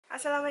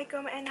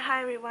Assalamualaikum and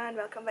hi everyone,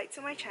 welcome back to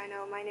my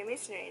channel. My name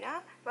is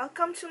Norina.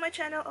 Welcome to my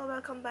channel or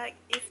welcome back.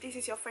 If this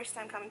is your first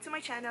time coming to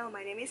my channel,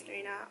 my name is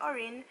Norina or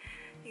Rin.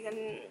 You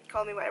can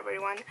call me whatever you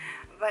want.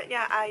 But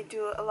yeah, I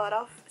do a lot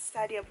of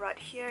study abroad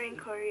here in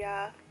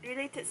Korea,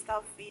 related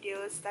stuff,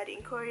 videos, study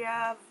in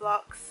Korea,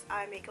 vlogs.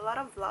 I make a lot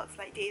of vlogs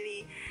like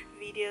daily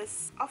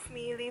videos of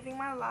me living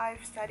my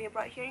life, study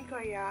abroad here in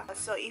Korea.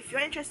 So if you're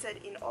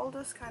interested in all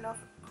those kind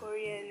of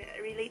Korean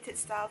related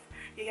stuff,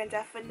 you can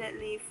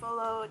definitely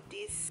follow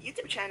this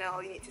YouTube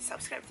channel. You need to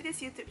subscribe to this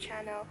YouTube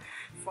channel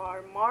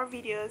for more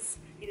videos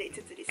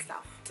related to this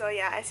stuff. So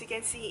yeah, as you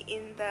can see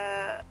in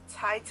the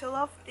title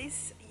of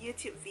this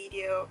YouTube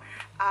video,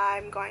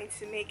 I'm going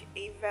to make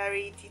a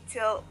very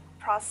detailed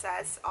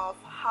process of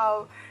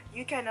how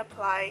you can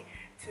apply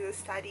to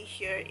study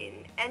here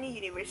in any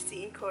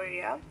university in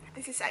Korea.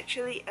 This is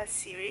actually a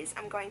series.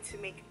 I'm going to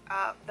make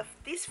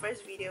this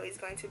first video is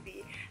going to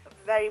be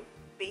a very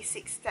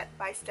basic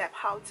step-by-step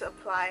how to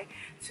apply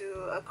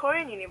to a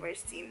Korean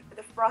university.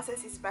 The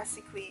process is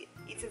basically,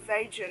 it's a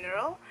very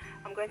general.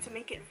 I'm going to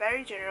make it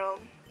very general.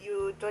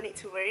 You don't need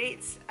to worry,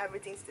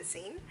 everything's the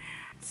same.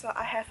 So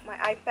I have my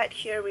iPad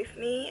here with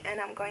me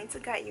and I'm going to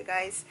guide you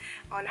guys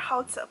on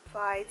how to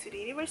apply to the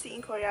university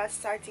in Korea,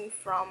 starting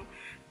from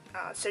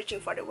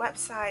searching for the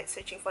website,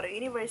 searching for the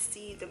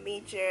university, the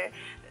major,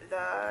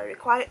 the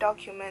required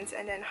documents,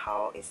 and then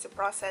how is the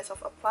process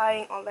of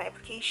applying, online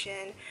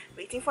application,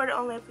 waiting for the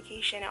online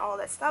application and all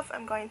that stuff.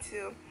 I'm going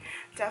to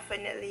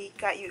definitely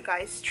guide you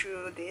guys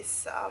through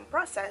this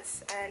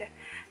process, and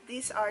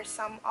these are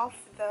some of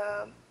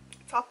the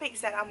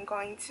topics that I'm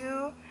going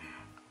to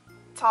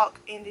talk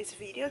in this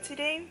video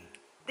today.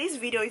 This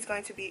video is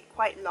going to be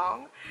quite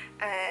long,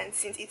 and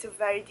since it's a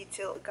very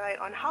detailed guide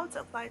on how to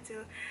apply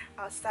to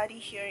study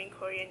here in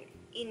Korean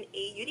in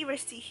a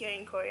university here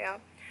in Korea,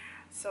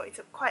 so it's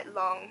a quite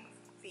long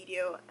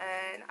video,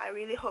 and I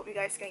really hope you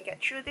guys can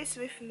get through this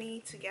with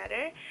me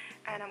together,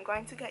 and I'm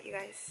going to guide you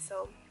guys.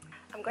 So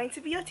I'm going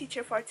to be your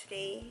teacher for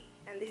today,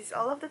 and this is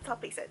all of the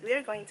topics that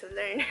we're going to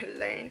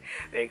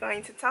we're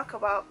going to talk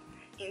about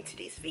in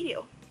today's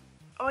video.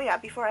 Oh yeah,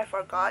 before I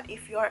forgot,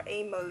 if you're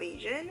a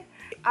Malaysian,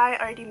 I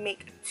already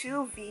make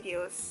 2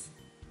 videos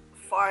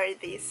for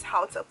this,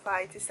 how to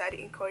apply to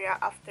study in Korea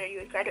after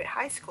you graduate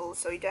high school.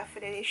 So you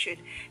definitely should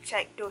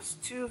check those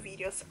 2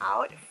 videos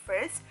out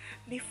first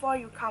before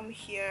you come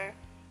here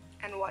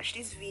and watch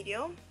this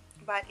video.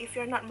 But if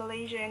you're not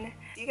Malaysian,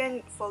 you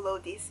can follow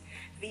this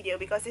video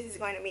because this is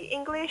going to be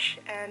English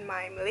and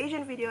my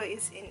Malaysian video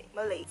is in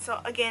Malay.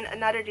 So again,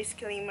 another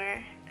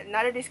disclaimer,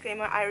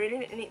 I really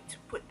need to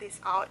put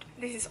this out.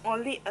 This is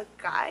only a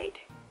guide.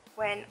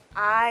 When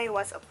I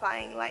was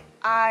applying, like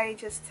I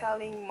just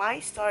telling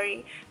my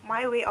story,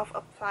 my way of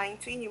applying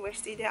to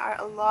university. There are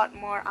a lot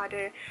more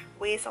other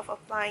ways of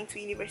applying to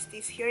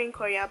universities here in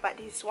Korea, but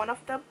this is one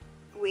of the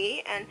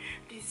way, and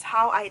this is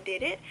how I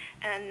did it,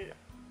 and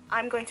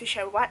I'm going to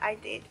share what I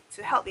did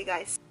to help you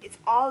guys. It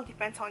all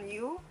depends on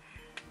you,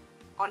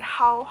 on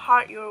how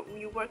hard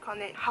you work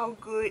on it, how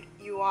good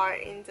you are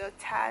in the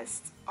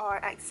test or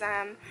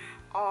exam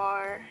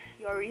or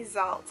your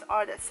results,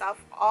 all that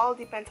stuff all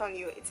depends on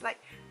you. It's like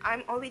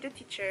I'm only the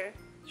teacher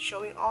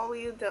showing all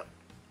you the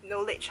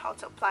knowledge how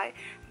to apply,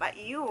 but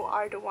you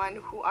are the one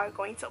who are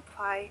going to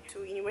apply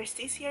to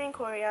universities here in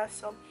Korea,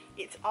 so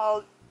it's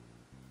all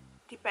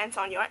depends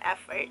on your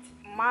effort.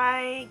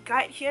 My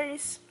guide here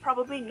is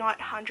probably not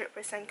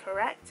 100%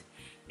 correct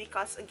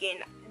because again,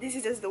 this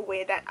is just the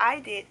way that I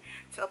did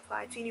to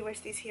apply to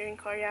universities here in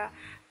Korea.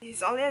 This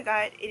is only a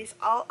guide. It is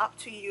all up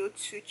to you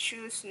to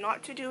choose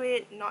not to do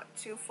it, not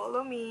to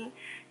follow me.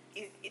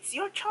 It's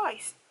your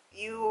choice.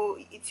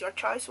 It's your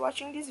choice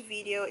watching this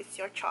video. It's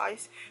your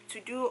choice to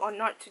do or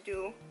not to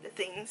do the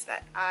things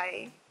that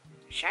I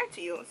share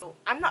to you. So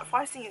I'm not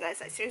forcing you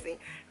guys, like seriously,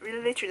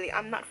 really literally,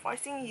 I'm not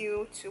forcing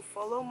you to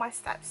follow my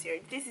steps here.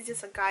 This is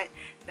just a guide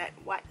that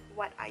what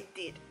I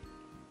did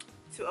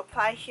to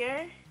apply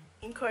here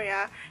in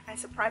Korea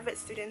as a private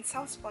student,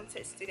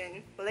 self-sponsored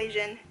student,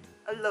 Malaysian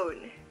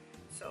alone.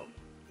 So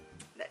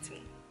that's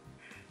me.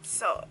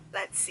 So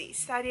let's see,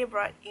 study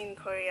abroad in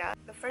Korea.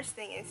 The first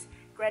thing is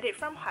graduate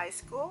from high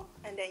school,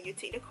 and then you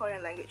take the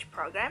Korean language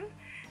program,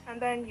 and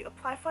then you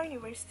apply for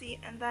university,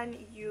 and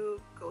then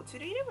you go to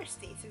the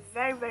university. It's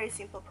a very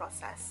simple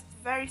process.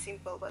 It's very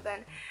simple, but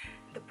then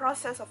the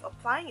process of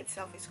applying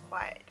itself is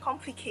quite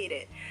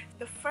complicated.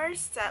 The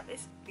first step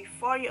is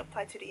before you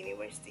apply to the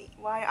university.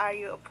 Why are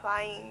you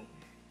applying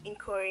in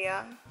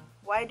Korea?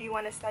 Why do you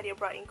want to study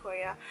abroad in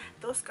Korea?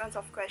 Those kinds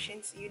of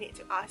questions you need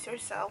to ask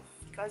yourself,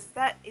 because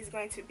that is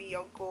going to be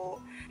your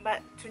goal.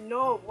 But to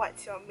know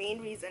what's your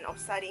main reason of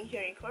studying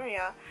here in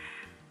Korea,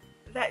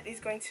 that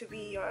is going to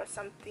be your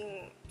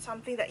something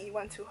that you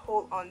want to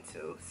hold on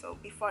to. So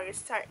before you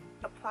start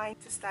applying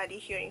to study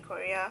here in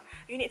Korea,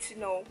 you need to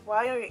know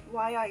why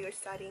are you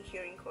studying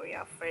here in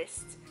Korea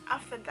first.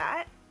 After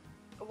that,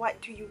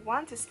 what do you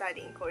want to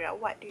study in Korea?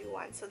 What do you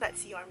want? So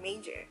that's your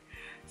major.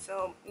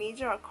 So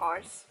major or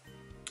course,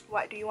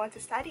 what do you want to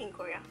study in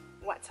Korea?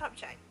 What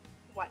subject?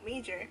 what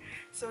major.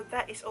 So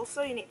that is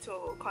also you need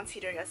to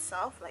consider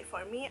yourself. Like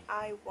for me,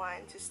 I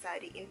want to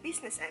study in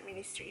business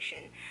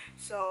administration,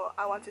 so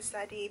I want to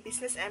study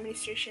business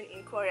administration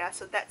in Korea,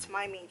 so that's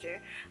my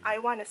major. I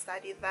want to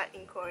study that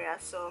in Korea.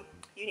 So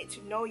you need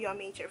to know your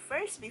major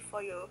first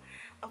before you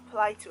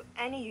apply to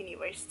any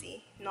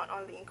university, not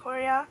only in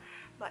Korea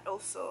but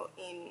also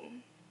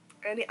in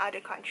any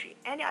other country.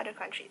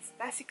 It's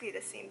basically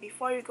the same.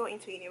 Before you go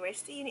into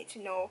university, you need to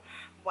know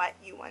what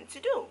you want to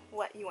do,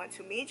 what you want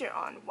to major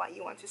on, what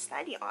you want to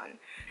study on.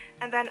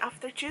 And then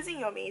after choosing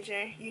your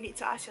major, you need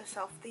to ask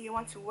yourself, do you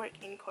want to work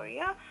in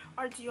Korea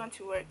or do you want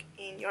to work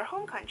in your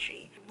home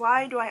country?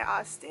 Why do I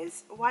ask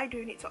this? Why do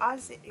you need to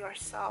ask it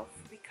yourself?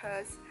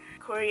 Because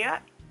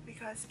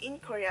in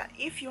Korea,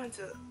 if you want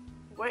to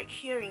work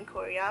here in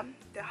Korea,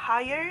 the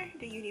higher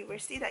the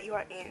university that you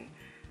are in,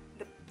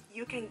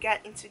 you can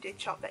get into the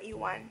job that you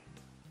want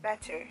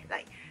better,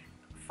 like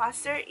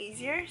faster,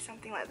 easier,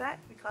 something like that.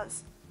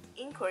 Because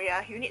in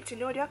Korea, you need to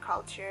know their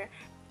culture,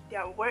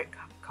 their work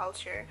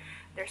culture,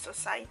 their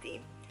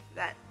society,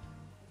 that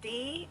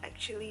they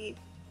actually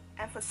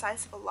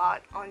emphasize a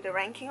lot on the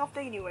ranking of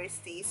the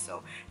university.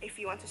 So if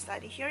you want to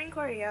study here in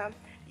Korea,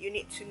 you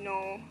need to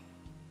know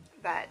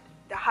that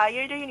the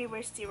higher the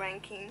university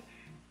ranking,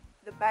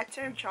 the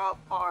better job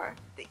or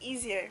the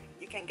easier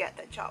you can get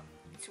that job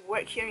to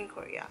work here in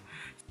Korea.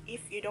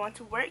 If you don't want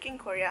to work in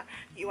Korea,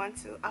 you want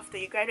to, after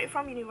you graduate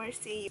from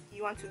university,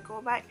 you want to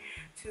go back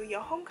to your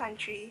home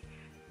country,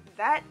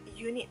 that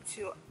you need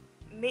to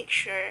make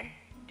sure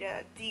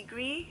the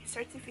degree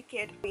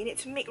certificate, you need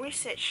to make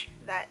research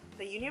that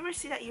the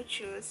university that you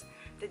choose,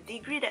 the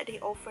degree that they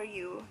offer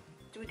you,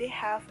 do they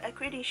have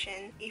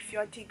accreditation if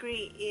your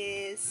degree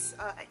is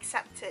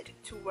accepted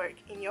to work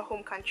in your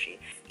home country.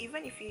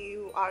 Even if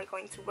you are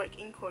going to work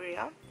in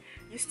Korea,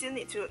 you still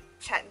need to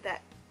check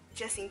that,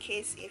 just in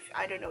case if,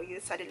 I don't know, you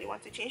suddenly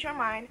want to change your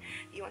mind,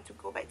 you want to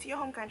go back to your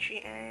home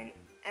country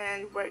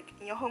and work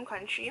in your home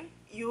country,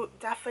 you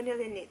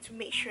definitely need to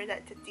make sure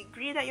that the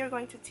degree that you're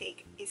going to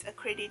take is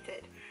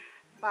accredited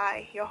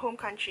by your home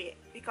country.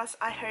 Because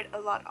I heard a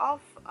lot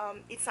of,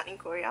 it's not in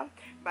Korea,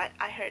 but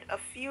I heard a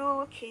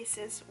few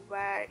cases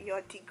where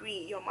your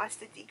degree, your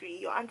master degree,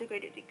 your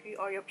undergraduate degree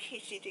or your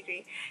PhD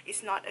degree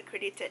is not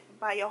accredited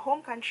by your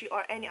home country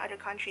or any other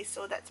country.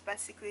 So that's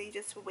basically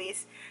just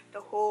waste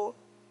the whole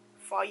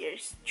 4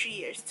 years, 3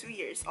 years, 2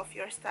 years of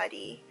your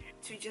study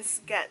to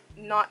just get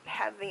not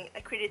having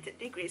accredited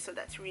degree. So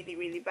that's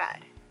really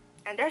bad.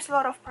 And there's a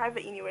lot of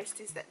private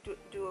universities that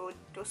do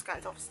those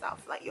kinds of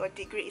stuff, like your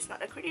degree is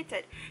not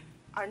accredited,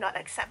 are not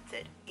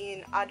accepted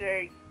in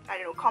other, I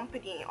don't know,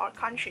 company or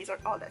countries or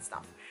all that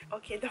stuff.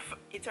 Okay,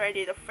 it's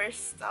already the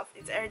first stuff,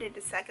 it's already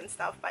the second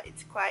stuff, but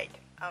it's quite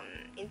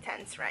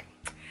intense, right?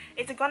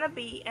 It's gonna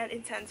be an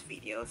intense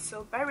video,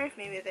 so bear with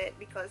me with it,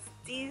 because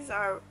these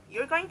are,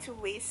 you're going to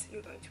live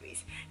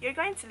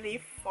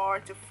 4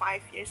 to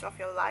 5 years of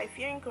your life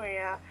here in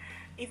Korea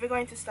if you're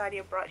going to study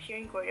abroad here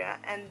in Korea.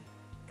 And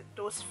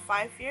those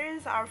 5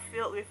 years are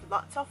filled with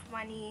lots of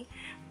money.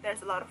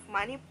 There's a lot of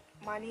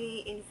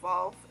money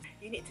involved.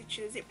 You need to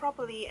choose it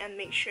properly and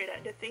make sure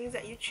that the things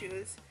that you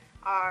choose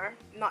are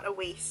not a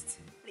waste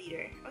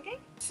later. Okay,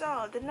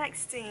 so the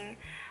next thing,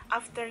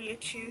 after you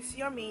choose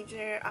your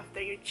major,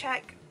 after you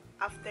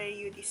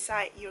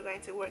decide you're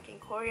going to work in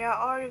Korea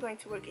or you're going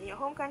to work in your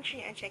home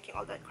country and checking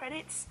all the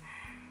credits,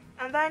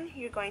 and then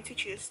you're going to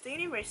choose the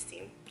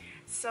university.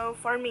 So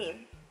for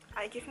me,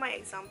 I give my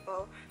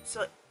example.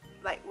 So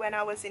like when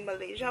I was in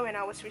Malaysia, when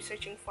I was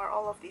researching for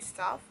all of this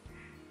stuff,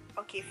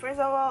 okay, first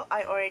of all,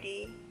 I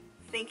already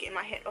think in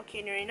my head,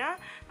 okay, Narina,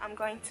 I'm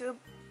going to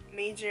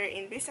major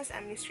in business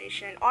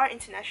administration or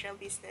international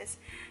business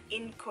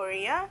in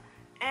Korea,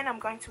 and I'm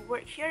going to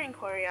work here in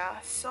Korea.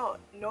 So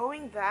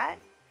knowing that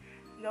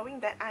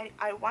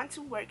I want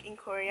to work in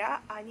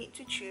Korea, I need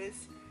to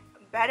choose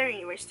better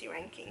university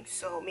ranking.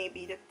 So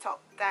maybe the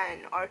top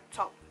 10 or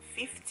top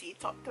 50,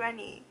 top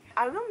 20.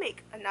 I will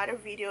make another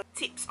video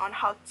tips on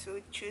how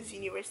to choose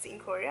university in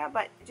Korea,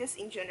 but just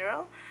in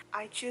general,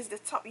 I choose the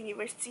top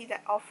university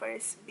that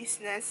offers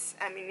business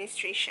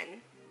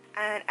administration,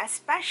 and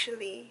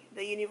especially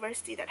the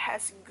university that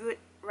has good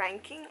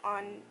ranking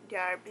on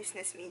their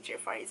business major.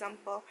 For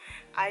example,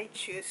 I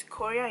choose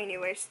Korea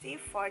University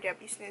for their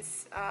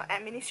business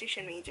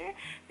administration major,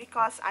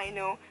 because I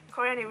know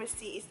Korea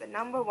University is the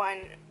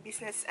 #1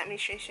 business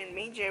administration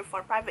major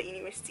for private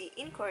university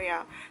in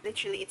Korea.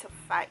 Literally, it's a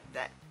fact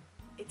that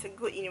it's a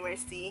good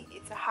university,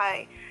 it's a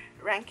high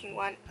ranking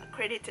one,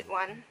 accredited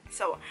one.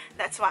 So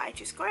that's why I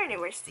choose Korea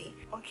University.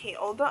 Okay,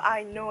 although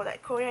I know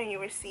that Korea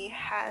University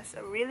has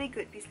a really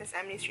good business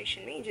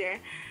administration major,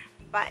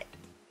 but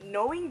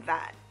knowing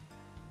that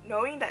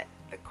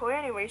the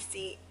Korea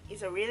University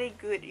is a really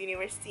good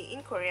university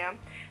in Korea,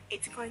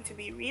 it's going to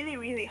be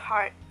really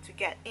hard to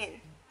get in.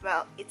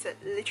 Well, it's a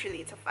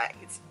fact.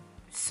 It's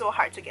so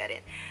hard to get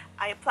in.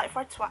 I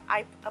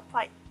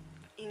applied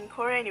in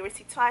Korea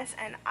University twice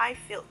and I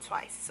failed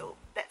twice. So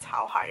that's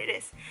how hard it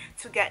is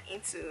to get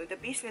into the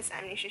business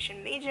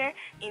administration major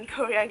in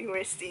Korea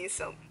University.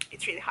 So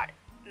it's really hard,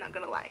 not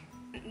gonna lie.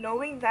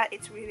 knowing that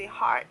it's really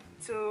hard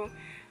to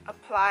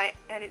apply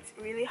and it's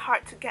really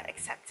hard to get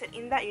accepted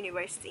in that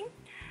university,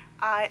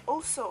 I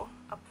also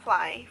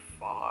apply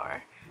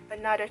for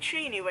another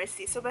 3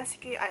 universities. So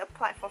basically I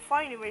applied for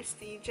 4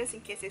 universities just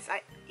in case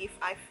if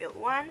I fail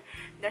one,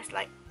 there's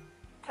like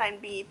plan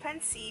B,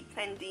 plan C,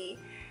 plan D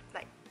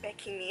like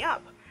backing me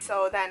up.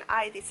 So then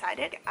I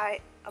decided I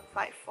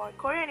applied for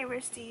Korea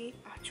University,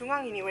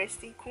 Chungang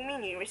University,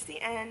 Kookmin University,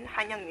 and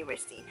Hanyang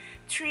University.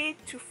 3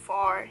 to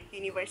 4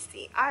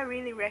 university. I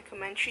really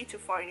recommend 3 to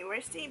 4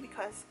 university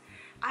because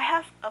I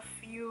have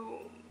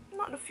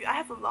I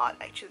have a lot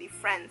actually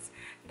friends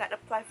that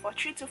apply for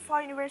 3 to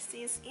 4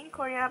 universities in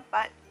Korea,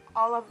 but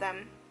all of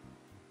them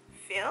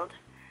failed,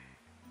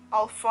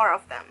 all 4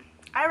 of them.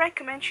 I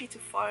recommend 3 to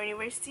 4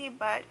 university,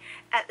 but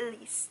at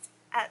least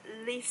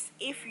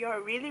if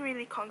you're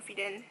really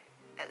confident,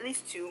 at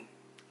least 2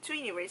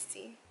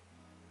 university.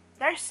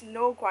 There's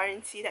no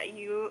guarantee that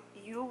you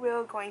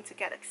will going to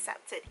get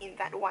accepted in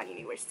that one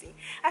university,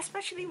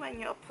 especially when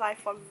you apply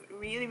for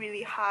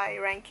really high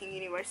ranking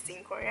university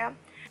in Korea.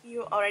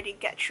 You already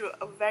get through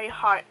a very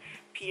hard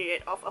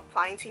period of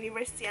applying to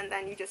university, and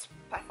then you just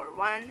apply for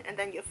one and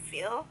then you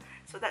fail,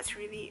 so that's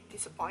really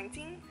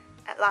disappointing.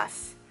 At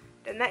last,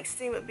 the next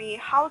thing would be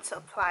how to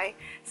apply.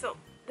 So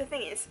the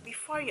thing is,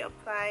 before you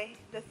apply,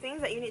 the things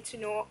that you need to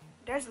know,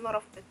 there's a lot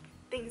of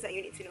things that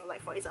you need to know.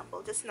 Like for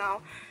example, just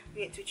now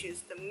you need to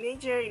choose the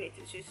major, you need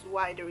to choose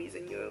why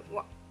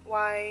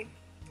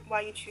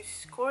you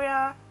choose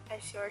Korea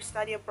as your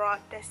study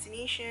abroad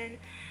destination,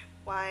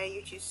 why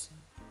you choose,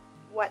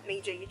 what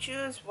major you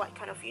choose, what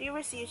kind of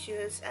university you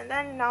choose, and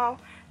then now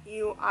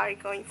you are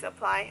going to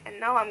apply. And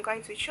now I'm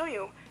going to show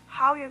you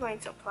how you're going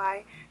to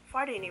apply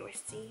for the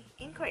university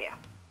in Korea.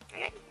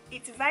 Okay,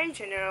 it's a very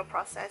general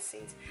process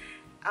since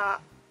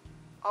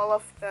all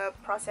of the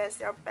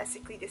process are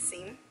basically the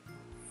same.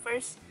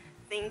 First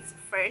things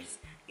first,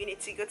 you need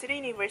to go to the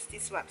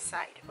university's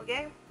website.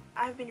 Okay,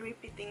 I've been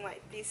repeating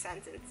like this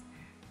sentence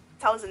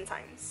 1,000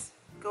 times.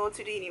 Go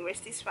to the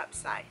university's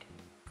website.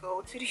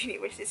 Go to the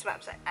university's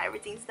website.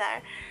 Everything's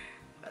there.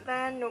 But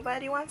then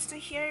nobody wants to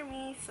hear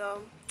me,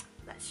 so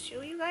let's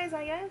show you guys,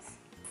 I guess.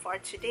 For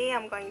today,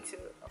 I'm going to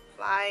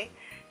apply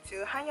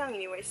to Hanyang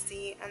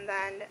University, and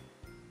then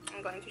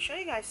I'm going to show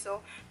you guys.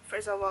 So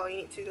first of all, you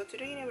need to go to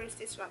the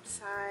university's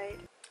website.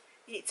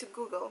 You need to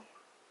Google,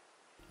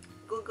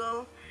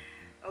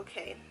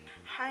 okay,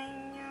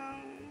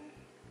 Hanyang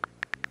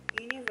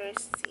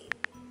University.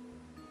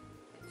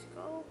 Let's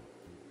go.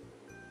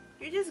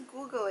 You just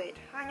Google it,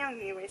 Hanyang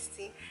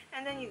University,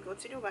 and then you go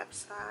to the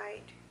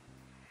website,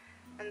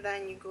 and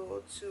then you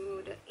go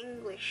to the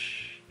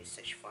English. You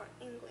search for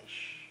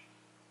English.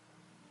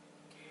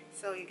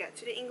 So you get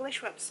to the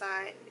English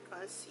website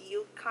because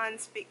you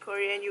can't speak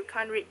Korean, you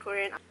can't read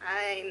Korean.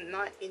 I'm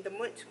not in the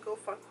mood to go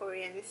for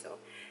Korean, so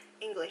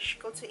English.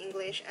 Go to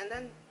English, and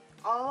then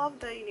all of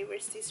the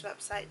university's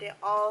website, they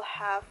all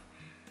have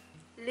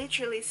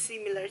literally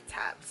similar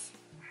tabs.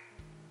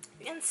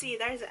 You can see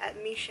there's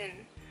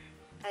admission,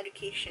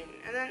 education,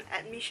 and then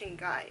admission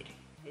guide.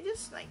 You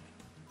just like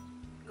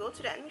go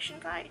to the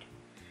admission guide,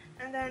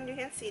 and then you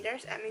can see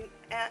there's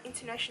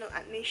international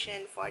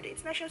admission for the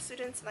international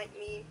students like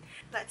me.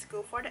 Let's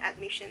go for the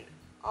admission.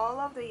 All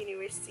of the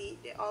university,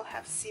 they all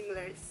have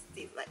similar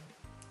stuff, like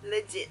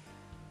legit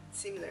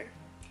similar.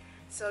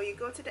 So you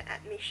go to the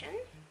admission,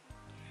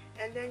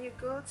 and then you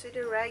go to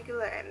the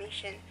regular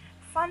admission.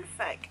 Fun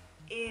fact,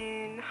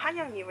 in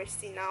Hanyang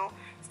University now,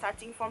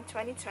 starting from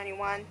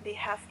 2021, they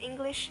have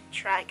English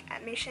track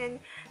admission.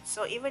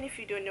 So even if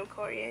you don't know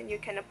Korean, you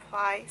can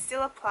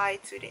still apply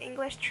to the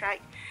English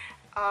track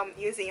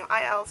using your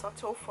IELTS or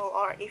TOEFL,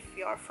 or if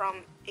you're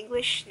from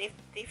English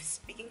native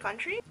speaking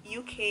country,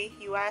 UK,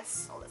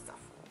 US, all that stuff.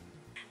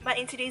 But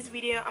in today's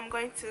video, I'm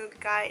going to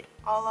guide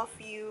all of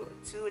you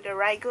to the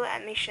regular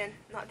admission,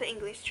 not the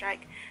English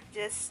track,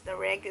 just the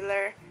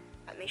regular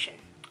admission.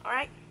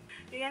 Alright?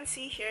 You can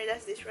see here,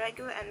 there's this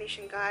regular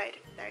admission guide.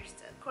 There's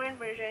the Korean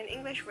version,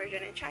 English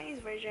version, and Chinese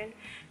version.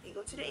 You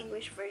go to the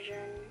English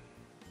version,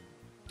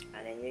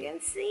 and then you can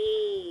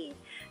see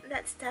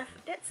that's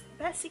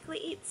basically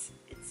it's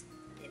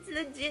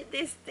legit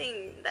this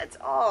thing. That's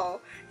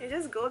all. You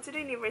just go to the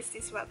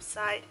university's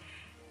website,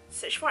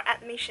 search for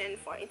admission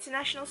for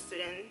international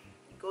student,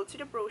 go to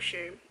the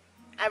brochure.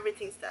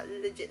 Everything's there,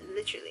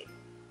 literally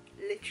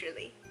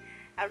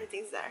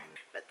everything's there.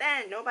 But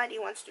then nobody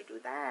wants to do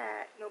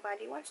that.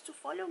 Nobody wants to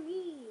follow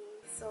me.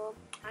 So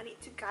I need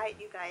to guide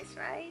you guys,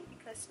 right?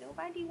 Because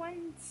nobody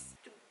wants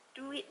to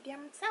do it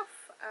themselves.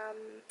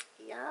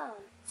 Yeah.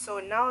 So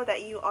now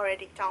that you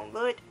already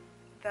download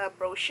the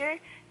brochure,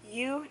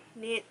 you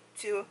need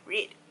to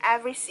read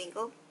every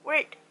single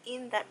word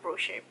in that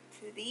brochure.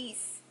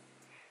 Please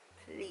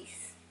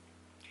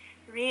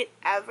read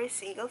every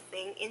single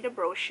thing in the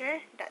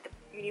brochure that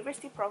the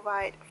university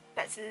provide.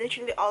 That's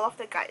literally all of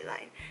the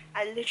guideline.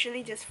 I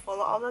literally just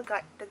follow all the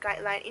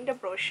guideline in the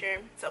brochure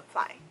to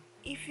apply.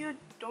 If you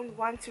don't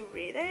want to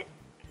read it,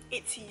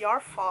 it's your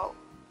fault.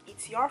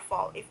 It's your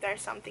fault if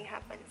there's something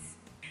happens,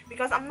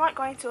 because I'm not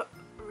going to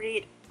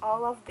read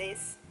all of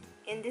this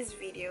in this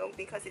video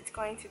because it's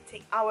going to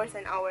take hours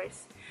and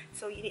hours,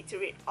 so you need to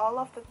read all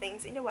of the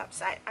things in the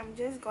website. I'm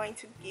just going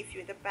to give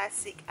you the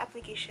basic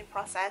application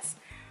process,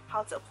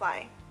 how to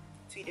apply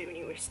to the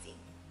university.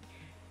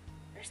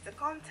 There's the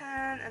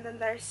content, and then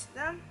there's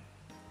the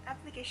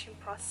application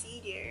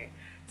procedure.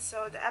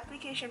 So the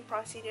application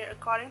procedure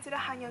according to the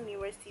Hanyang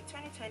University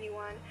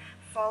 2021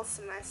 fall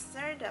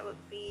semester, that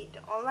would be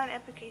the online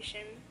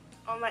application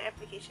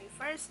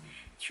first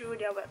through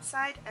their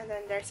website, and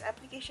then there's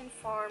application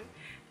form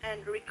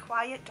and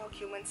required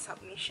document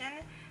submission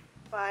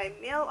by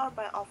mail or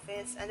by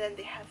office, and then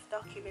they have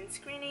document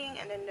screening,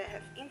 and then they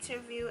have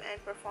interview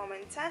and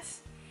performance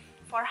tests.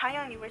 For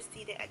Hanyang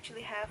University, they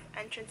actually have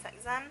entrance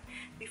exam.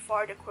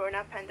 Before the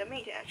corona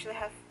pandemic, they actually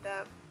have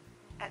the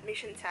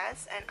admission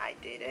test, and I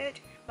did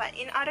it. But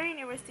in other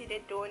university,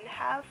 they don't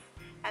have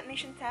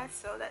admission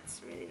test, so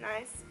that's really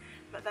nice.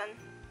 But then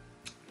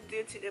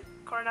due to the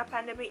corona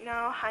pandemic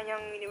now,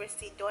 Hanyang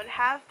University don't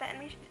have the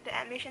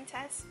admission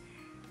test.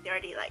 They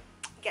already like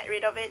get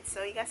rid of it,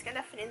 so you guys can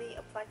definitely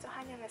apply to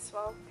Hanyang as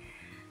well.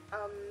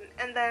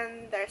 And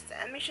then there's the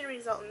admission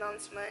result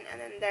announcement, and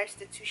then there's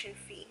the tuition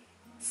fee.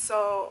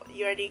 So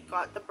you already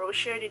got the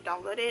brochure, you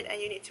download it,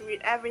 and you need to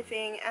read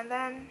everything. And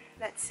then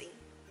let's see.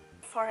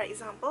 For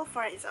example,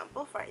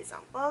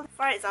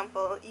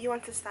 you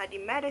want to study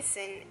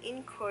medicine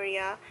in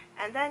Korea,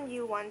 and then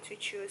you want to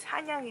choose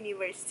Hanyang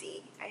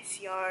University as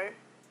your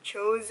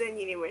chosen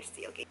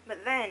university, okay?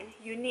 But then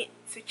you need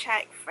to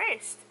check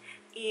first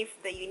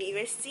if the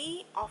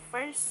university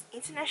offers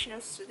international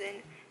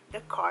student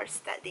the course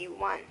that they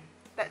want.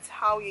 That's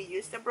how you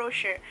use the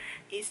brochure,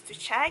 is to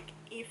check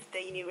if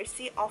the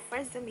university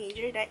offers the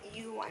major that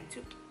you want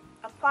to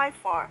apply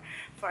for.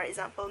 For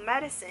example,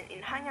 medicine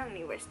in Hanyang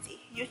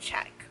University, you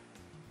check.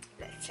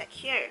 Let's check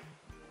here.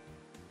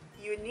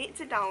 You need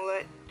to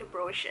download the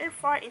brochure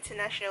for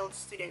international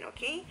student,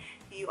 okay?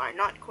 You are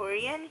not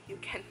Korean, you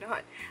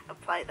cannot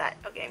apply that,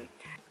 okay?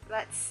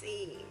 Let's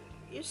see.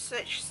 You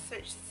search.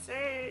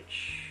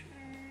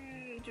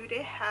 Do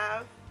they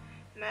have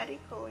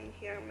medical in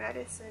here?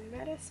 Medicine.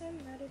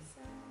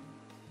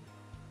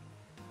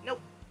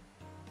 Nope,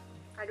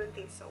 I don't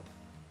think so.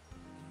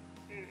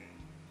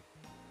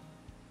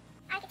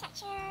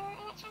 Architecture,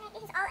 electronic,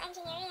 this is all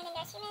engineering, and then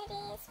there's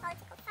humanities,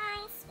 political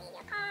science,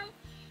 media comm,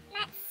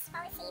 maths,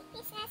 policy,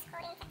 business,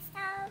 coding,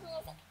 textile,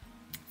 music.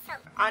 So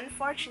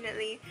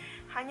unfortunately,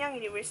 Hanyang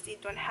University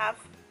don't have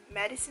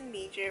medicine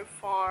major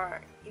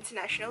for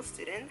international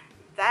students.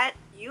 That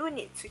you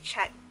need to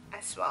check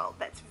as well.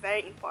 That's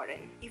very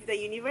important. If the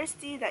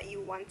university that you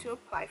want to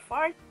apply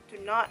for do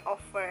not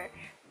offer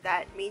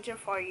that major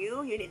for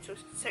you, you need to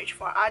search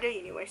for other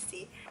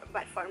university.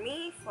 But for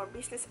me, for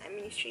business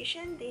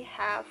administration, they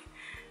have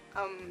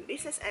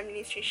business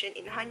administration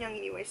in Hanyang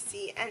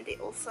University, and they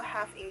also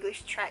have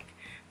English track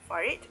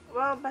for it.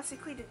 Well,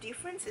 basically the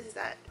difference is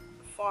that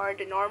for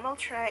the normal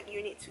track,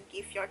 you need to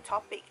give your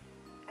topic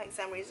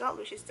exam result,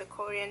 which is the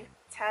Korean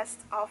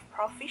test of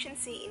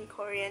proficiency in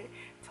Korean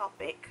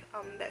topic.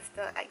 That's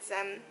the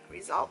exam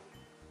result.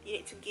 You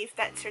need to give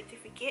that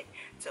certificate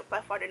to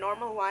apply for the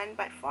normal one.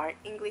 But for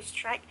English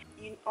track,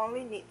 you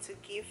only need to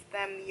give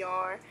them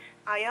your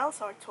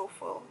IELTS or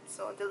TOEFL.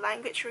 So the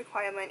language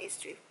requirement is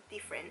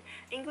different.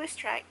 English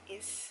track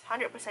is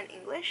 100%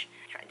 English.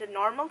 The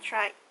normal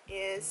track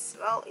is,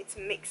 well, it's a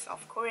mix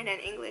of Korean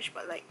and English,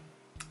 but like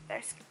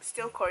there's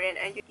still Korean,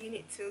 and you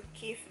need to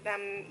give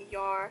them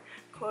your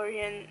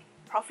Korean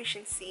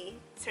proficiency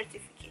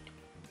certificate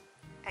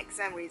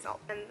exam result.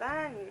 And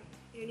then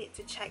you need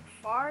to check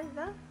for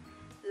the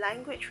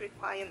language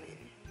requirement.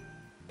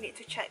 You need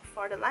to check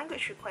for the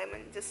language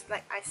requirement, just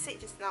like I said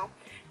just now.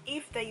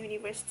 If the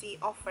university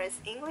offers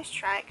English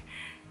track,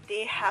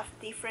 they have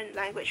different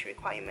language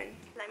requirement.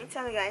 Let me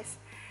tell you guys,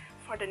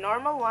 for the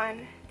normal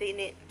one, they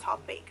need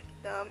topic,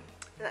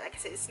 like I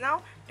said just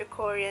now, the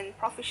Korean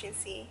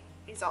proficiency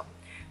result,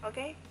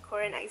 okay,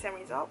 Korean exam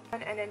result,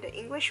 and then the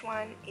English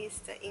one is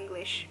the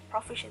English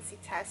proficiency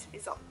test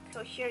result.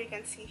 So here you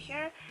can see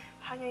here,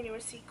 Hanyang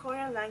University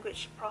Korean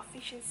language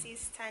proficiency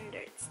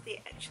standards.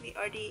 They actually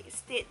already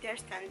state their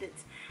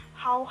standards,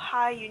 how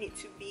high you need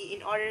to be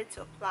in order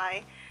to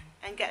apply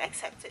and get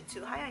accepted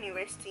to Hanyang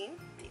University.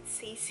 It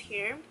says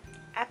here,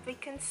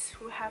 applicants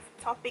who have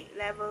topic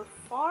level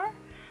 4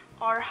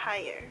 or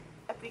higher.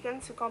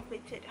 Applicants who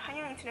completed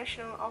Hanyang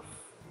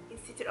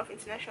Institute of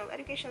International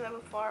Education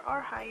level 4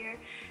 or higher.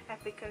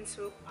 Applicants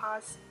who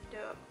passed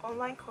the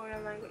online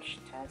Korean language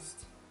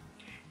test.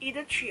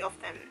 Either 3 of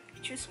them.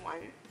 Choose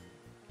one.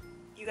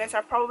 You guys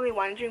are probably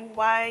wondering,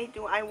 why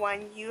do I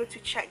want you to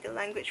check the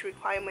language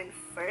requirement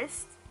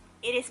first?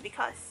 It is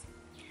because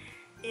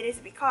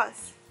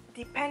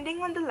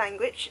depending on the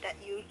language that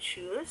you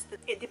choose,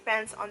 it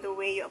depends on the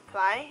way you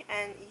apply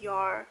and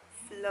your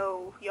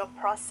flow, your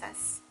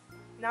process.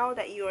 Now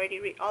that you already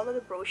read all of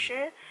the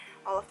brochure,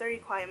 all of the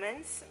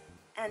requirements,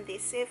 and they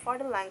say for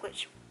the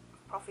language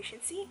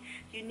proficiency,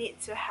 you need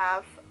to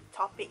have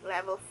topic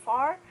level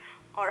 4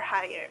 or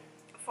higher.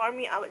 For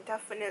me, I would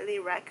definitely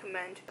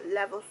recommend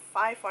level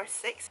 5 or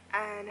 6,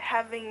 and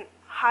having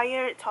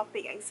higher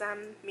topic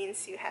exam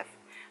means you have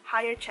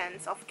higher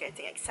chance of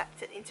getting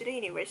accepted into the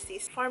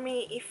universities. For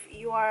me, if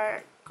you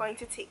are going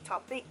to take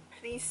topic,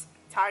 please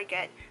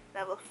target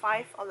level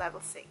 5 or level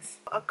 6.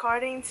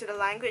 According to the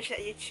language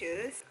that you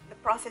choose, the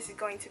process is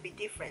going to be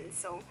different.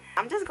 So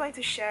I'm just going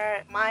to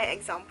share my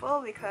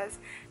example because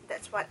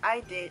that's what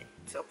I did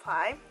to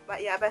apply.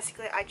 But yeah,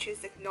 basically I choose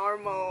the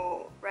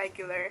normal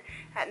regular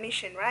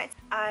admission, right?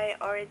 I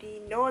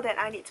already know that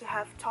I need to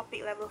have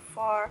topic level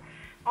 4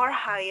 or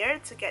higher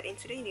to get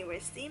into the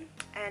university,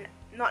 and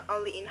not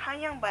only in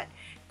Hanyang but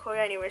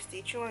Korea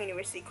University, Chungwon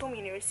University, Korea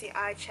University.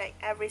 I check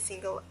every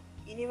single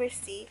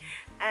university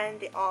and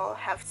they all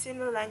have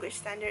similar language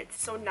standards.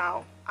 So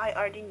now I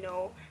already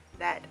know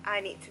that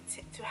I need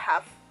to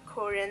have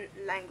Korean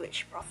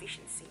language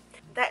proficiency.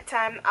 That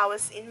time I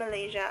was in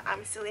Malaysia,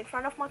 I'm still in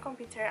front of my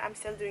computer, I'm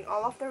still doing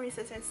all of the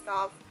research and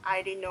stuff. I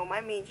already know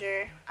my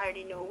major, I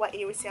already know what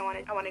university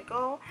I want to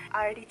go.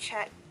 I already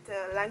checked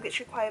the language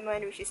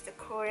requirement, which is the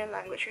Korean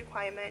language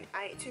requirement.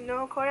 I need to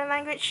know Korean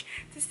language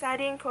to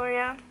study in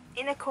Korea.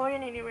 In a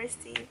Korean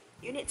university,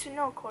 you need to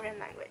know Korean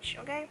language,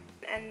 okay?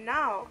 And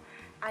now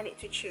I need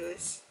to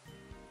choose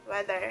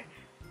whether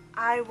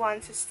I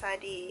want to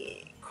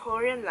study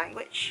Korean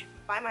language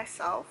by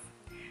myself,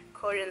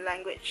 Korean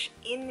language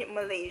in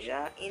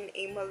Malaysia, in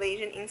a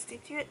Malaysian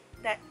institute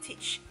that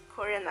teach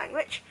Korean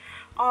language,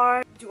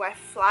 or do I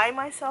fly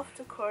myself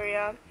to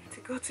Korea to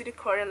go to the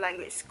Korean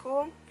language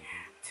school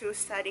to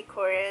study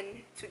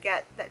Korean to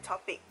get that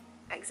topic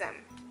exam.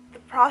 The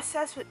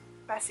process would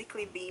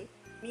basically be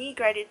me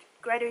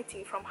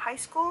graduating from high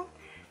school,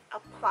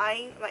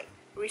 applying, like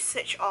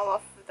research all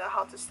of the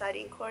how to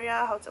study in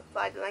Korea, how to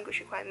apply the language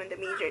requirement, the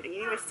major, the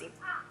university.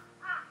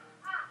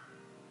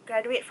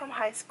 Graduate from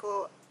high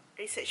school,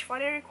 research for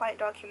the required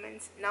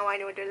documents. Now I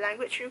know the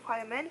language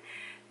requirement.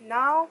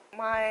 Now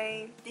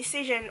my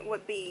decision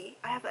would be,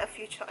 I have a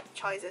few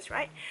choices,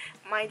 right?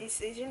 My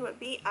decision would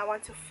be I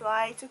want to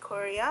fly to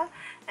Korea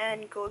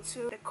and go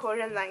to the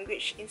Korean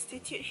Language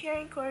Institute here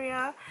in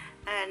Korea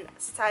and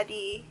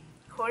study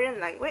Korean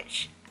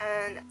language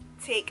and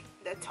take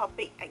the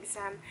topic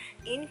exam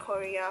in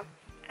Korea.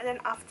 And then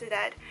after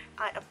that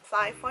I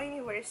apply for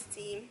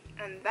university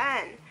and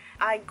then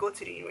I go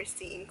to the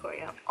university in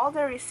Korea. All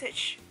the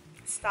research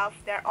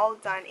stuff, they're all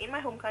done in my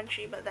home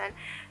country, but then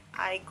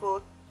I go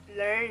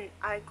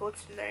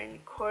to learn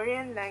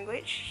Korean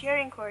language here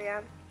in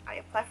Korea. I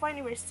apply for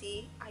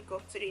university, I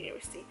go to the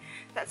university.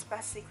 That's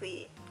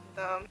basically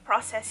the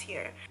process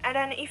here. And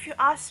then if you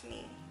ask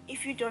me,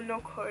 if you don't know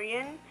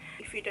Korean,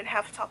 if you don't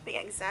have topic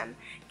exam,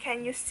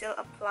 can you still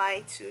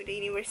apply to the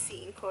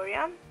university in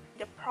Korea?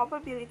 The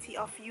probability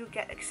of you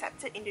get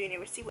accepted in the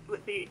university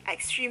would be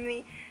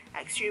extremely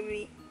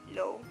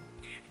low,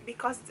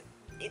 because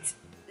it's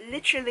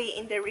literally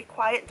in the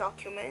required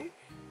document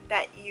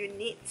that you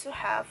need to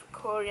have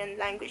Korean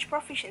language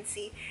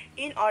proficiency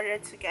in order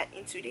to get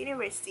into the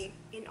university,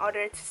 in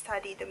order to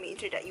study the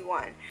major that you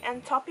want.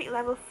 And topic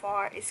level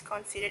 4 is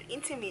considered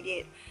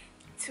intermediate.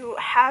 To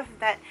have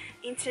that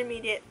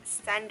intermediate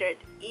standard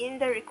in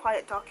the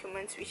required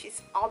documents, which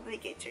is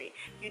obligatory,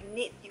 you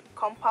need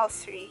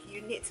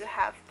to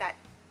have that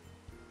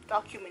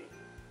document,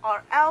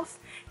 or else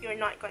you're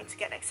not going to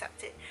get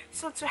accepted.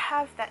 So to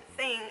have that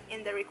thing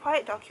in the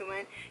required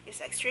document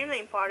is extremely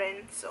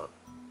important. So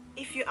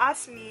if you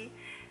ask me,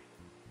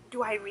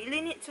 do I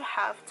really need to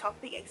have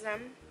topic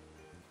exam?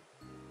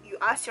 You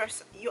answer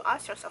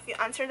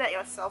that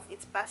yourself.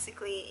 It's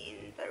basically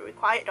in the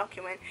required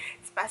document,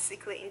 it's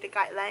basically in the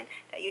guideline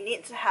that you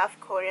need to have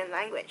Korean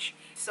language.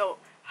 So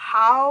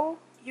how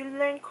you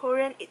learn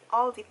Korean, it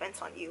all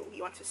depends on you.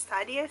 You want to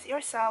study it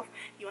yourself,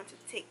 you want to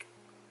take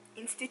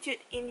institute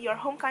in your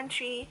home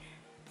country,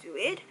 do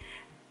it,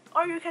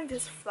 or you can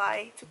just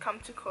fly to come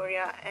to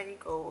Korea and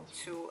go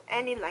to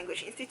any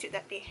language institute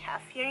that they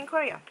have here in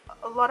Korea.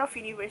 A lot of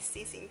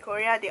universities in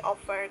Korea, they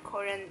offer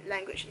Korean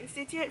language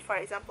institute. For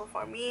example,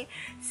 for me,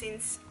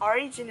 since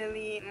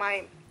originally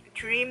my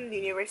dream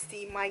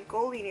university, my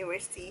goal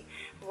university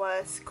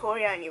was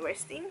Korea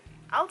University,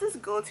 I'll just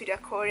go to the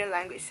Korean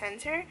Language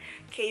Center,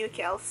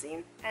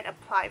 KUKLC, and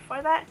apply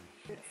for that.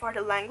 For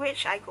the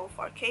language, I go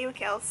for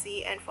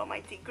KUKLC, and for my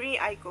degree,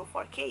 I go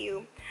for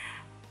KU.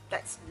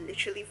 That's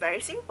literally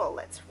very simple.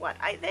 That's what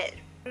I did.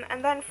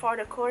 And then for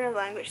the Korean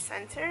Language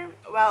Center,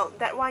 well,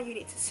 that one you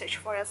need to search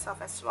for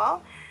yourself as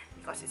well,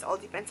 because it all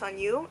depends on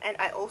you. And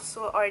I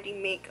also already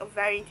make a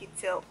very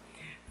detailed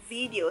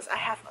videos. I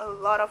have a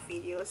lot of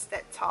videos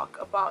that talk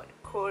about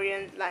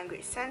Korean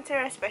Language Center,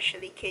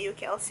 especially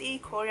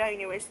KUKLC, Korea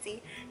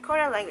University,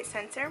 Korean Language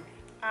Center.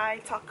 I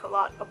talk a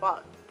lot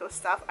about those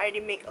stuff. I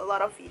already make a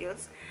lot of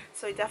videos,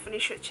 so you definitely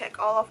should check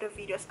all of the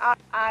videos out.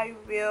 I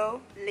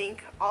will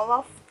link all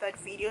of the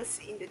videos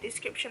in the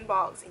description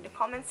box, in the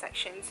comment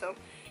section, so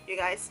you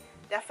guys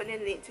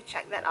definitely need to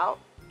check that out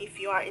if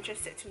you are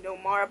interested to know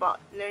more about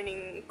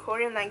learning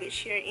Korean language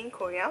here in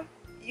Korea.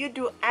 You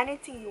do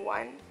anything you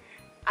want,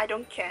 I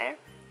don't care,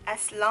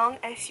 as long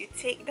as you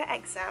take the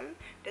exam,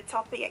 the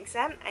topic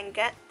exam, and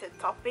get the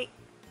topic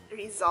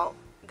result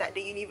that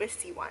the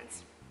university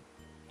wants.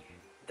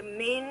 The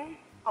main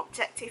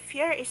objective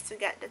here is to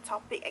get the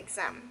topic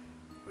exam.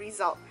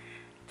 result,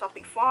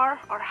 topic 4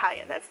 or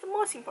higher. That's the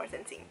most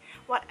important thing.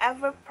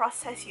 Whatever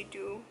process you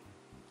do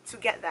to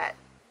get that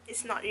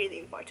is not really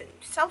important.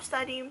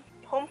 Self-study,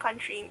 home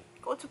country,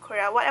 go to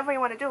Korea, whatever you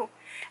want to do,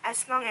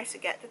 as long as you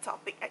get the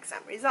topic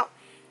exam result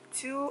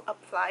to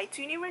apply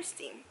to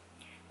university.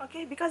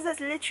 Okay, because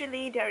that's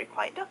literally their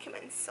required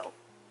documents. So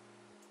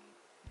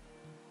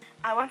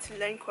I want to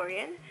learn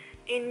Korean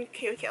in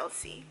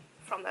KOKLC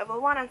from level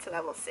 1 until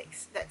level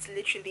 6. That's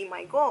literally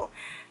my goal.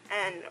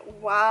 And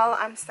while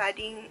I'm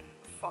studying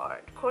for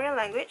Korean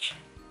language,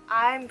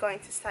 I'm going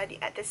to study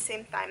at the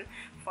same time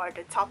for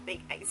the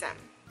topic exam.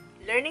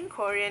 Learning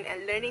Korean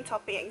and learning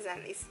topic exam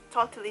is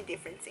totally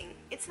different thing.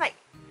 It's like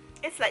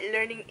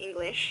learning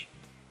English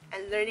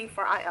and learning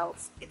for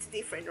IELTS. It's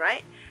different,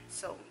 right?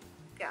 So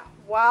yeah,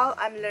 while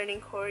I'm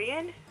learning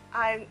Korean,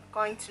 I'm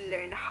going to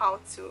learn how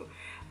to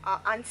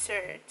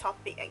answer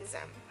topic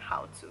exam,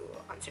 how to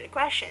answer the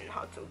question,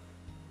 how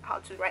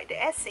to write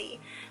the essay,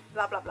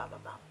 blah blah blah blah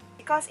blah.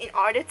 Because in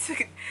order to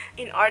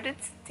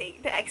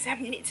take the exam,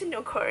 you need to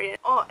know Korean.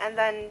 Oh, and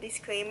then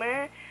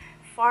disclaimer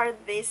for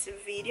this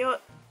video,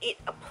 it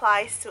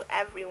applies to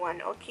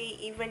everyone, okay?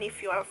 Even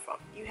if you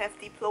have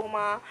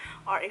diploma,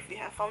 or if you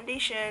have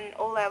foundation,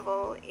 O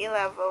level, A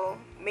level,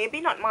 maybe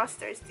not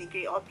master's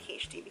degree or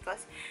PhD,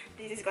 because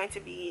this is going to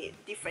be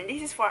different.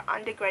 This is for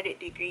undergraduate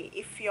degree.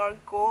 If your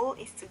goal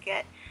is to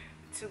get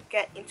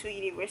into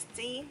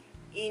university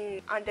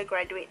in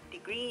undergraduate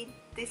degree,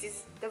 this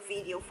is the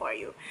video for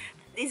you.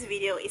 This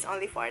video is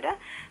only for the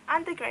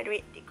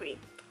undergraduate degree.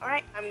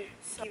 Alright, I'm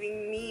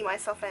giving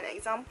myself an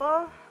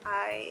example.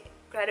 I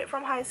graduate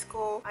from high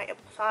school. I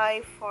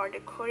apply for the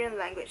Korean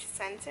Language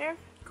Center,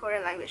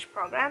 Korean Language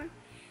Program.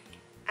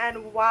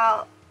 And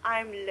while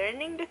I'm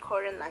learning the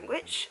Korean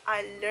language,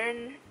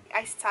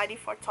 I study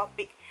for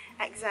topic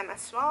exam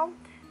as well.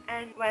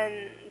 And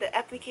when the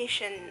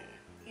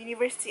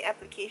university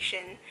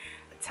application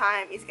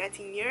time is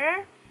getting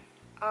nearer,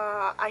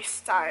 I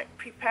start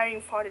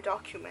preparing for the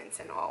documents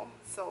and all.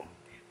 So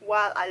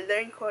while I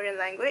learn Korean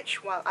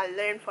language, while I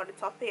learn for the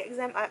topic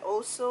exam, I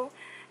also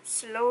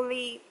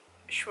slowly,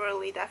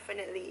 surely,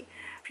 definitely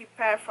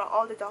prepare for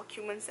all the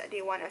documents that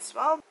they want as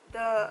well.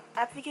 The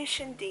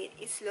application date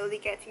is slowly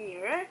getting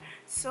nearer,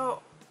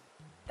 so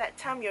that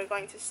time you're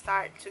going to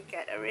start to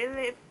get a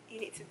relief. You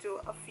need to do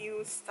a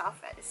few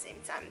stuff at the same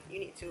time. You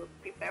need to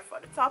prepare for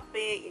the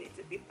topic, you need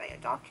to prepare your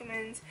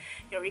documents,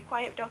 your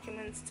required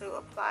documents to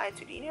apply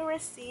to the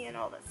university and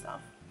all that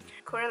stuff.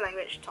 Korean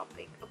language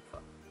topic,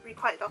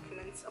 required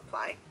documents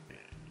apply.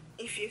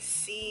 If you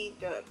see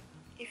the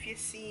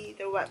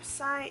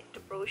website, the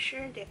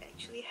brochure, they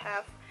actually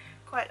have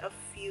quite a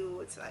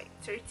few. It's like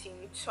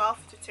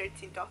 12 to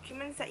 13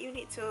 documents that you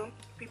need to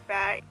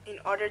prepare in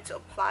order to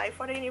apply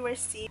for the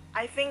university.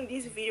 I think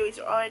this video is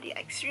already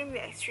extremely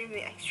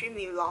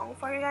long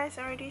for you guys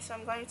already, so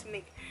I'm going to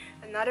make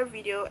another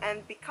video.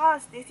 And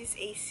because this is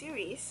a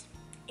series,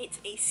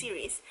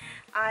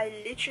 I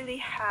literally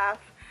have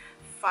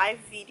 5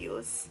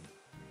 videos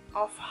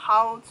of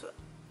how to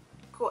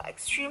go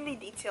extremely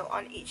detailed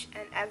on each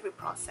and every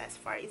process.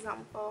 For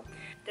example,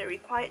 the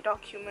required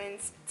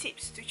documents,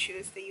 tips to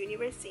choose the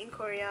university in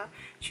Korea,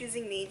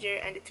 choosing major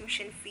and the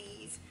tuition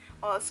fees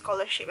or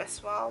scholarship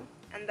as well,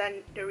 and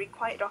then the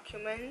required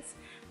documents,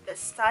 the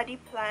study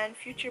plan,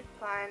 future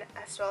plan,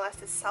 as well as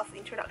the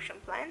self-introduction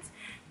plans,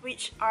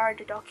 which are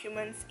the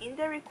documents in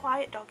the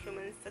required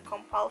documents, the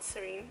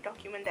compulsory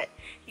document that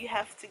you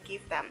have to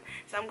give them.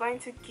 So I'm going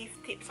to give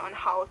tips on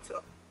how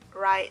to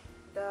write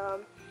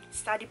the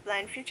study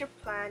plan, future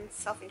plan,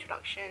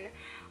 self-introduction,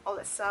 all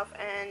that stuff.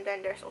 And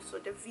then there's also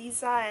the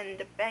visa and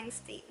the bank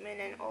statement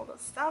and all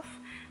that stuff.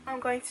 I'm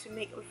going to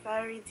make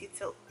very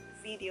detailed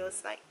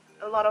videos, like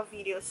a lot of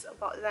videos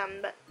about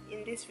them, but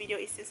in this video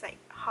it's just like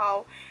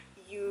how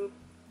you,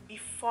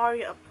 before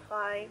you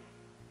apply,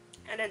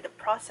 and then the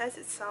process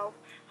itself,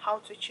 how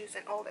to choose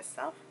and all that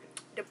stuff,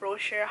 the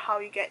brochure, how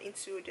you get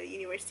into the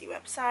university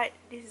website.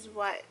 This is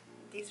what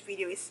this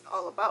video is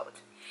all about.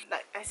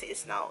 Like I said,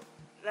 it's now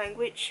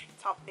language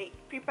topic,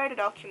 prepare the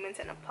documents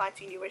and apply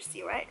to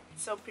university, right?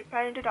 So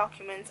preparing the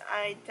documents,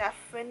 I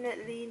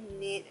definitely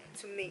need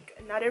to make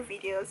another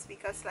videos,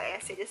 because like I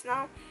said just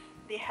now,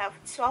 they have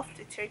 12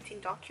 to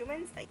 13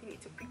 documents that you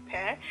need to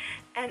prepare.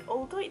 And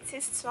although it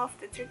says 12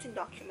 to 13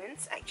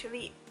 documents,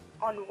 actually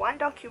on one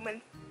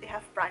document they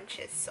have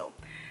branches, so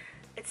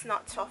it's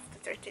not 12 to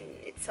 13,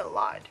 it's a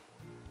lot.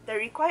 The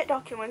required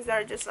documents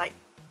are just like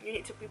you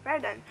need to prepare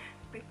them,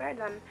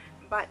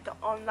 but the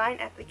online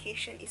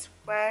application is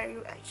where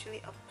you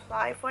actually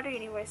apply for the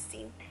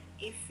university.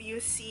 If you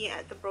see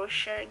at the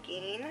brochure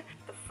again,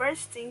 the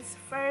first things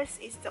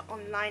first is the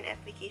online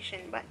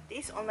application. But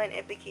this online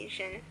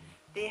application,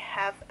 they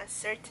have a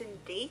certain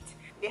date.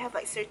 They have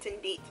like certain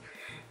date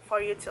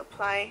for you to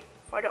apply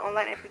for the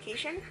online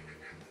application.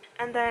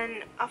 And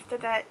then after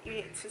that, you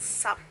need to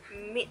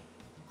submit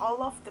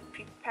all of the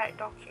prepared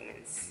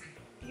documents.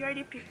 You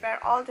already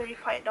prepare all the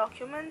required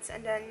documents,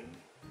 and then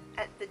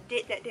at the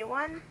date that they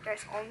want,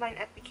 there's online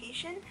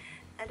application,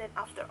 and then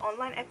after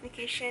online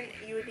application,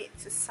 you need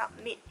to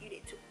submit, you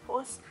need to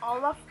post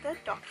all of the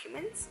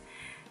documents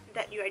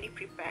that you already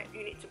prepared.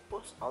 You need to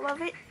post all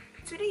of it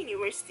to the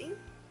university,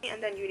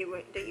 and then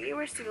the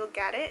university will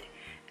get it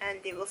and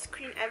they will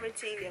screen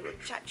everything, they will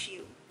judge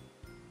you.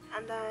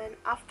 And then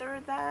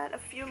after that, a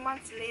few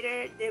months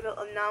later, they will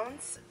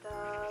announce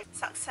the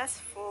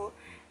successful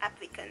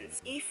applicants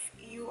if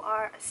you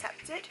are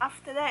accepted.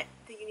 After that,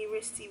 the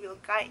university will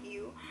guide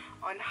you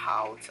on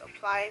how to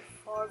apply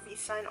for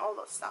visa and all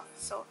those stuff.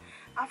 So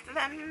after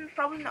that, I'm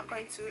probably not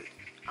going to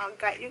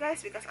guide you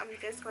guys, because I'm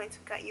just going to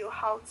guide you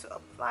how to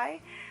apply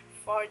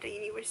for the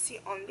university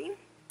only.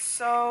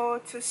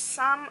 So to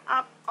sum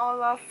up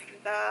all of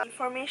the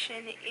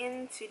information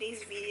in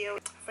today's video,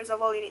 first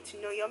of all, you need to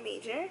know your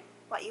major,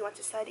 what you want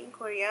to study in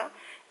Korea,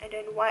 and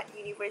then what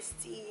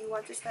university you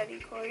want to study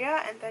in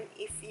Korea, and then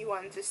if you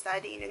want to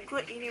study in a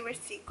good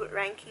university, good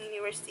ranking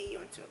university, you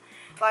want to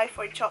apply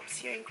for jobs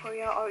here in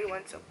Korea, or you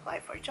want to apply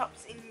for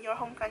jobs in your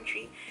home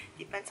country,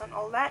 depends on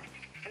all that.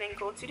 And then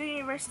go to the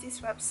university's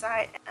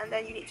website, and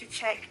then you need to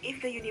check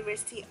if the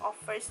university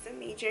offers the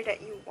major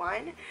that you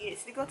want. You need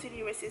to go to the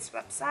university's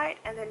website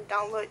and then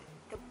download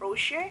the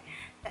brochure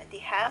that they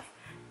have.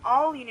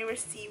 All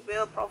university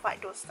will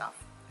provide those stuff,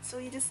 so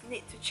you just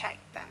need to check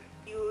them.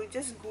 You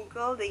just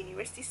Google the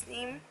university's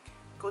name,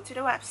 go to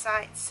the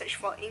website, search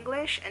for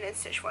English, and then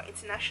search for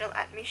international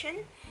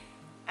admission.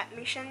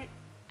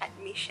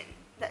 Admission.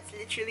 That's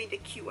literally the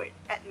keyword,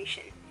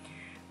 admission.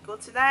 Go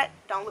to that,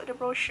 download the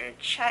brochure,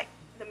 check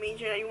the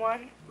major that you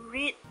want,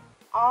 read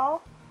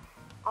all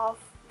of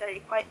the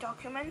required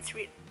documents,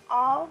 read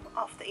all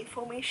of the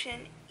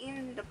information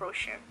in the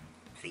brochure,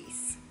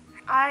 please.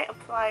 I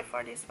applied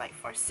for this like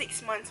for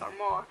 6 months or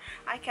more.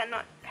 I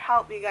cannot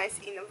help you guys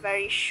in a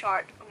very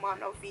short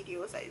amount of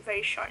videos, like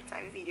very short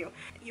time video.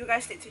 You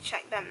guys need to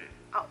check them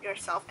out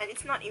yourself, and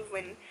it's not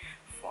even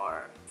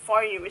for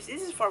 4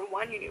 universities, this is for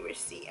 1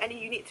 university, and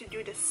you need to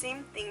do the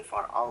same thing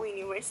for all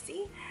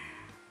university,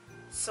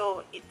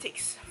 so it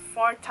takes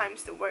 4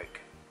 times the work.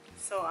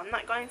 So I'm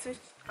not going to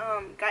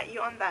guide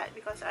you on that,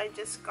 because I'm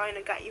just going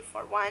to guide you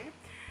for one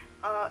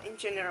in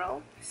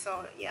general.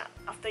 So yeah,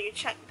 after you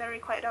check the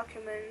required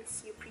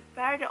documents, you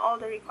prepare all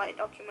the required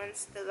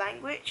documents, the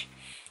language.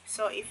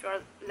 So if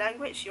your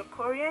language, you're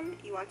Korean,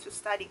 you want to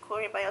study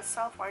Korean by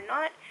yourself or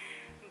not,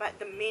 but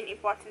the main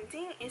important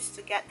thing is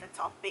to get the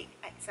topic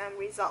exam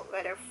result,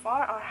 whether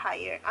 4 or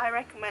higher. I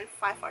recommend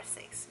 5 or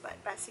 6,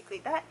 but basically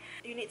that.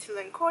 You need to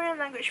learn Korean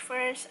language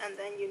first, and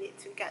then you need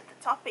to get the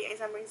topic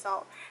exam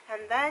result,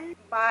 and then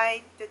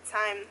by the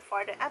time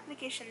for the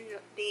application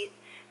date,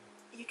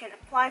 you can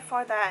apply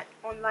for that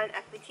online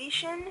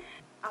application.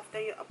 After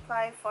you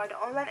apply for the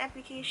online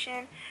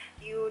application,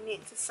 you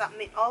need to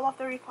submit all of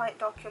the required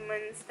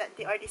documents that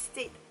they already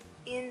state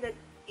in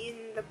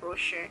the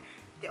brochure.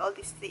 They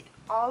already state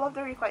all of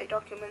the required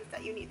documents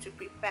that you need to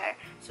prepare.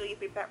 So you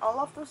prepare all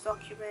of those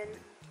documents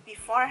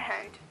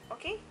beforehand,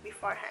 okay?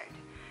 Beforehand.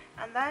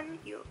 And then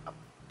you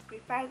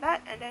prepare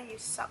that, and then you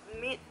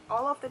submit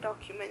all of the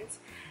documents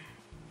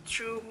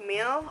through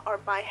mail or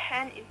by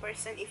hand in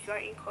person if you are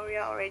in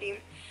Korea already.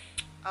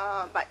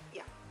 But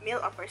yeah, mail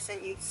or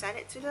person, you send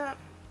it to the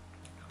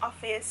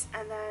office,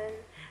 and then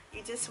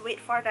you just wait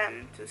for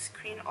them to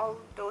screen all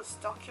those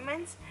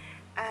documents,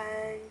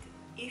 and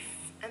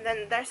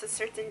then there's a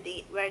certain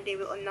date where they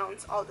will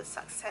announce all the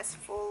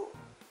successful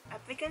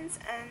applicants,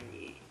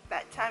 and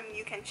that time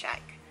you can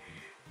check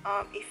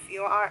if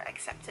you are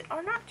accepted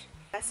or not.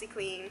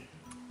 Basically,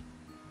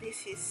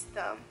 this is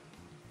the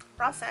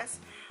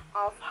process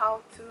of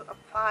how to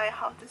apply,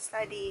 how to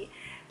study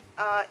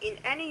in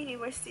any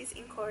universities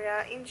in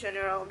Korea in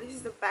general. This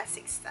is the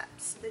basic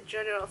steps, the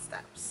general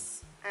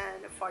steps,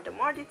 and for the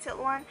more detailed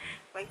one, I'm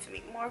going to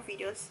make more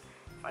videos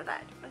for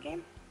that, okay?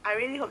 I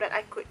really hope that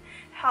I could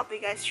help you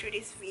guys through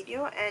this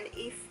video, and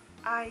if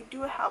I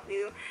do help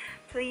you,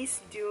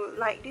 please do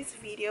like this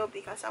video,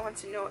 because I want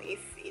to know if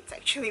it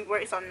actually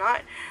works or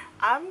not.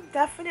 I'm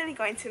definitely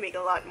going to make a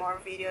lot more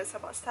videos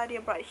about study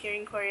abroad here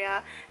in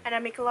Korea, and I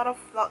make a lot of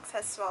vlogs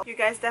as well. You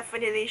guys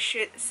definitely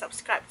should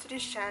subscribe to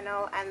this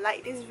channel and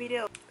like this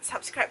video.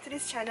 Subscribe to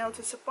this channel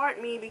to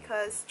support me,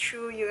 because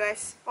through you guys'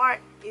 support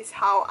is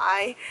how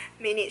I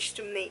manage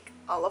to make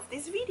all of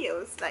these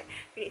videos. Like,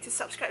 you need to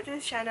subscribe to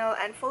this channel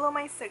and follow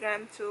my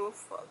Instagram to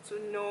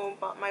know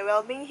about my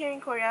well-being here in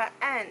Korea,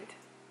 and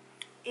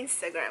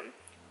Instagram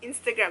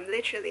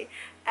literally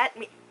at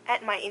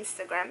my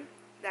Instagram.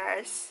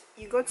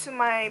 You go to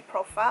my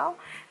profile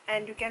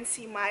and you can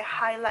see my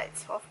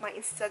highlights of my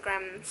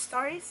Instagram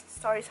stories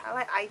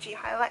highlight,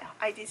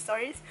 IG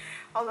stories,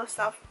 all those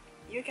stuff.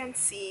 You can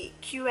see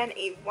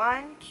Q&A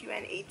 1,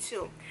 Q&A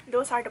 2.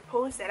 Those are the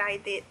posts that I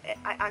did.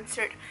 I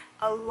answered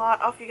a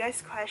lot of you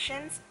guys'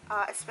 questions,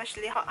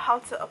 especially how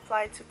to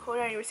apply to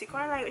Korea University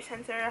Korean Language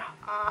Center,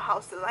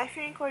 how's the life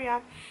here in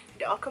Korea,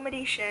 the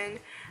accommodation,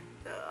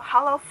 the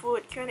halal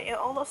food, Q&A,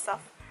 all those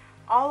stuff.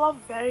 All of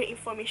very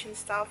information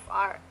stuff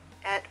are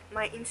at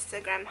my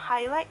Instagram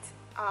highlight.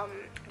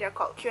 They're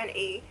called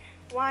Q&A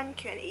 1,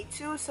 Q&A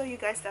 2. So you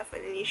guys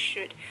definitely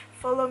should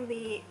follow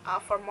me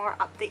for more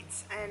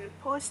updates and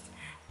post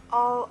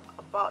all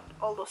about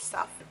all those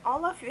stuff.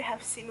 All of you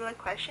have similar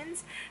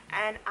questions,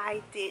 and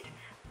I did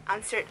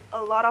answered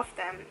a lot of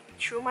them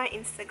through my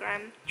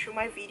Instagram, through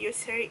my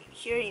videos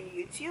here in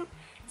YouTube.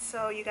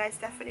 So you guys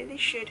definitely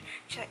should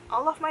check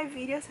all of my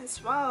videos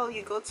as well.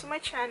 You go to my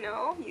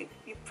channel, you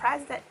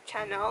press that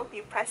channel,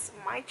 you press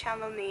my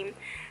channel name,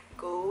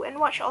 go and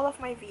watch all of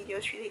my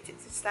videos related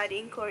to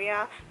studying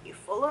Korea. You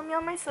follow me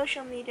on my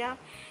social media,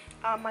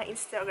 my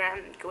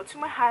Instagram, go to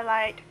my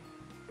highlight,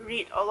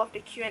 read all of the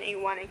Q&A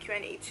 1 and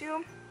Q&A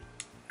 2,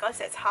 because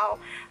that's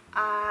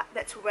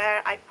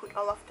where I put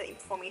all of the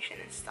information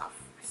and stuff.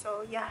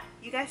 So yeah,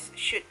 you guys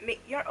should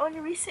make your own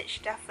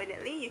research.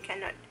 Definitely, you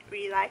cannot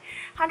rely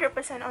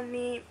 100% on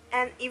me,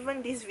 and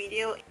even this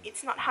video,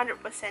 it's not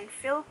 100%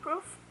 fail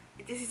proof.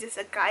 This is just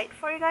a guide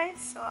for you guys,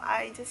 so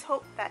I just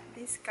hope that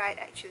this guide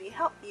actually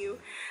help you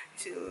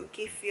to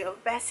give you a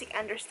basic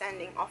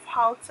understanding of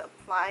how to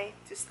apply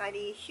to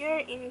study here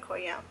in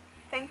Korea.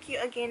 Thank you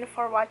again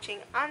for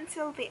watching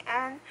until the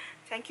end.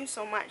 Thank you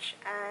so much,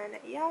 and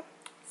yeah,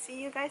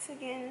 see you guys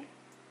again.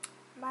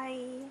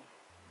 Bye.